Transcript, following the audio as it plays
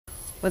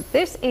Well,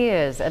 this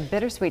is a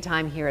bittersweet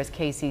time here as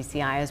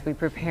KCCI as we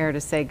prepare to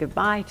say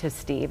goodbye to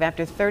Steve.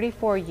 After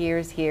 34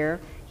 years here,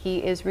 he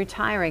is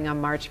retiring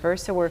on March 1st,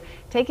 so we're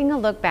taking a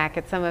look back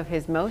at some of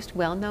his most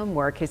well-known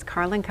work, his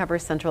Carlin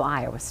Covers Central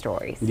Iowa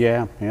stories.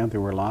 Yeah, they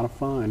were a lot of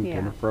fun.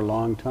 Did it for a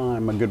long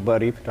time. My good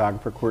buddy,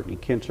 photographer Courtney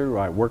Kinzer, who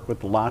I worked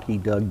with a lot, he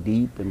dug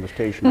deep in the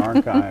station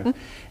archives,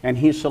 and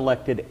he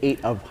selected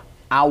 8 of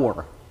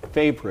our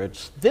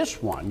favorites.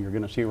 This one you're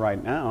going to see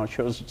right now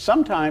shows that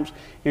sometimes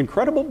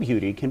incredible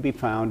beauty can be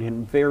found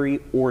in very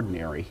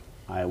ordinary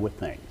Iowa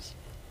things.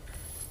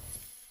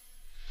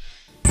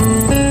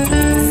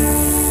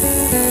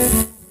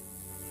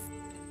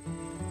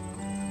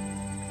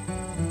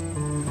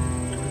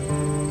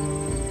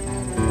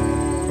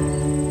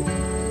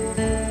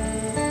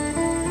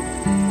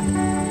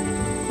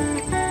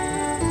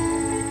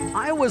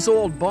 Iowa's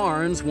old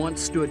barns once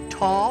stood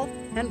tall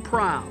and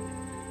proud.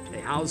 They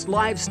housed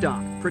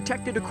livestock,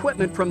 protected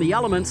equipment from the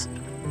elements,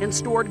 and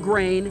stored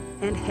grain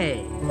and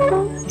hay.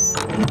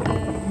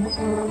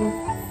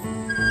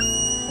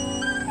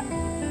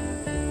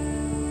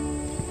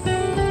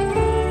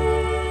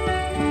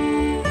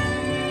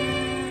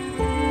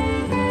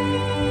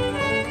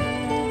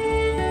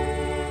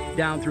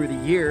 Down through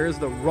the years,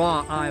 the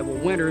raw Iowa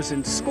winters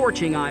and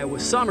scorching Iowa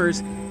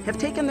summers have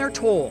taken their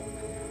toll.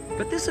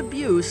 But this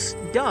abuse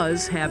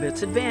does have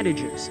its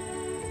advantages.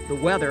 The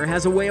weather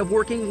has a way of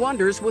working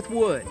wonders with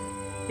wood.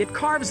 It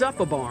carves up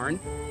a barn,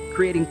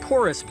 creating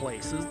porous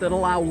places that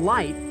allow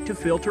light to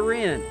filter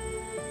in,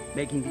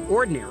 making the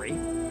ordinary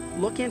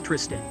look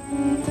interesting.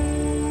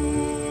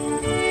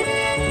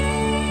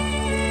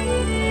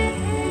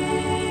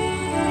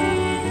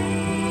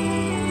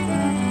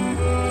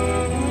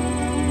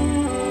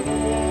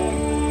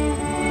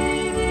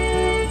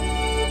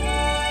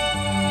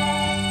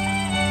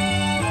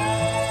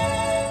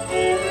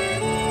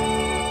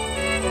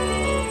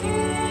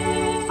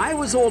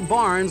 Iowa's old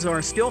barns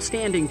are still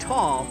standing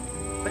tall,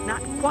 but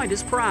not quite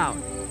as proud.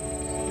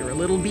 They're a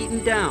little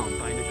beaten down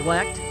by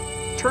neglect,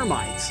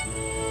 termites,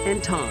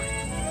 and time.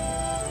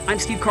 I'm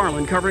Steve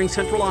Carlin, covering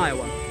Central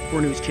Iowa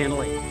for News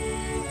Channel 8.